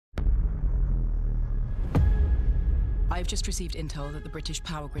I've just received intel that the British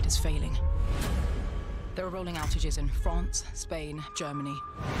power grid is failing. There are rolling outages in France, Spain, Germany.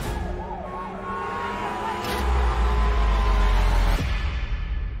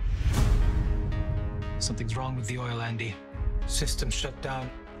 Something's wrong with the oil, Andy. Systems shut down,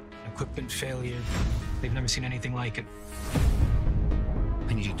 equipment failure. They've never seen anything like it.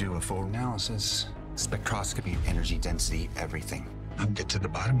 I need you to do a full analysis. Spectroscopy, energy density, everything. I'll get to the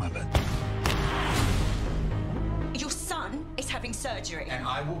bottom of it. Your son is having surgery. And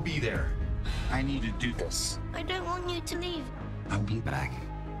I will be there. I need to do this. I don't want you to leave. I'll be back.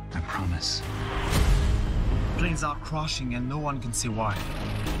 I promise. Planes are crashing and no one can see why.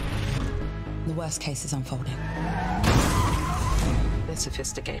 The worst case is unfolding. They're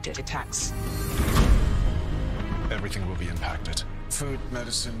sophisticated attacks. Everything will be impacted. Food,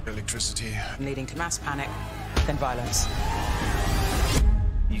 medicine, electricity. Leading to mass panic, then violence.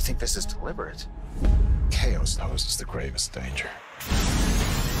 You think this is deliberate? Chaos poses the gravest danger.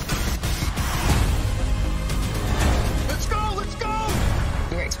 Let's go! Let's go!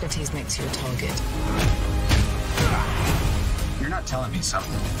 Your expertise makes you a target. You're not telling me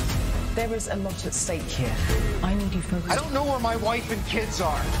something. There is a lot at stake here. I need you focused. I don't know where my wife and kids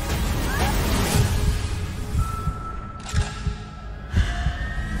are.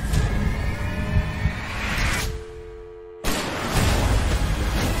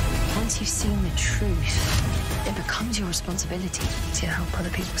 Once you've seen the truth, it becomes your responsibility to help other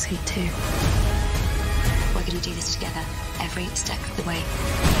people see it too. We're going to do this together, every step of the way.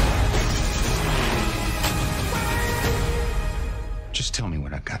 Just tell me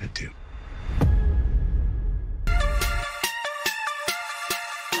what I've got to do.